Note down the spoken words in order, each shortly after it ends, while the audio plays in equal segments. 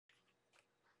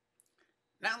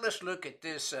Now let's look at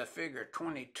this figure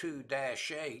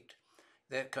 22-8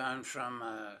 that comes from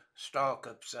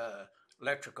Stallcup's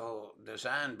electrical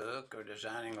design book, or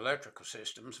Designing Electrical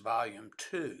Systems, Volume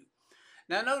 2.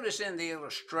 Now notice in the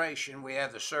illustration we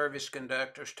have the service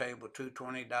conductors, table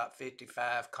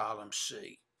 220.55, column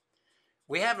C.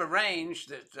 We have a range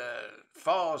that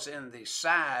falls in the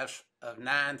size of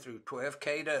 9 through 12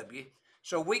 kW,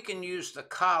 so we can use the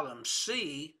column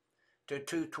C to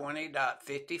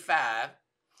 220.55,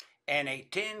 and a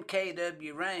 10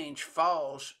 kW range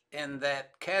falls in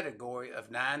that category of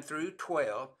 9 through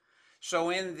 12. So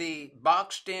in the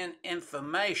boxed in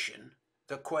information,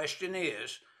 the question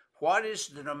is, what is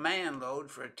the demand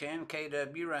load for a 10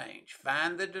 kW range?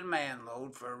 Find the demand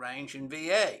load for a range in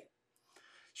VA.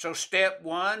 So step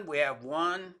one, we have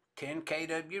one 10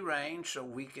 kW range, so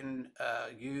we can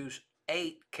use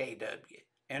 8 kW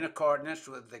in accordance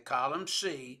with the column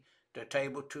C to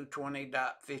table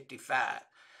 220.55.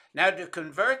 Now to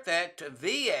convert that to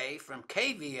VA from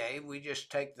kVA, we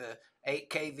just take the 8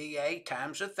 kVA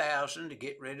times 1,000 to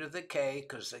get rid of the K,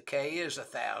 because the K is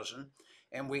 1,000,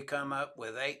 and we come up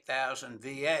with 8,000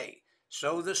 VA.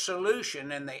 So the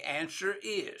solution and the answer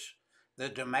is the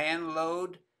demand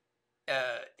load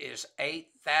is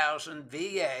 8,000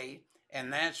 VA,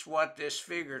 and that's what this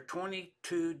figure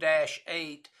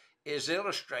 22-8 is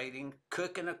illustrating: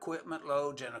 cooking equipment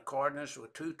loads in accordance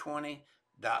with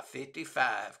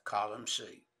 220.55, column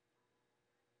C.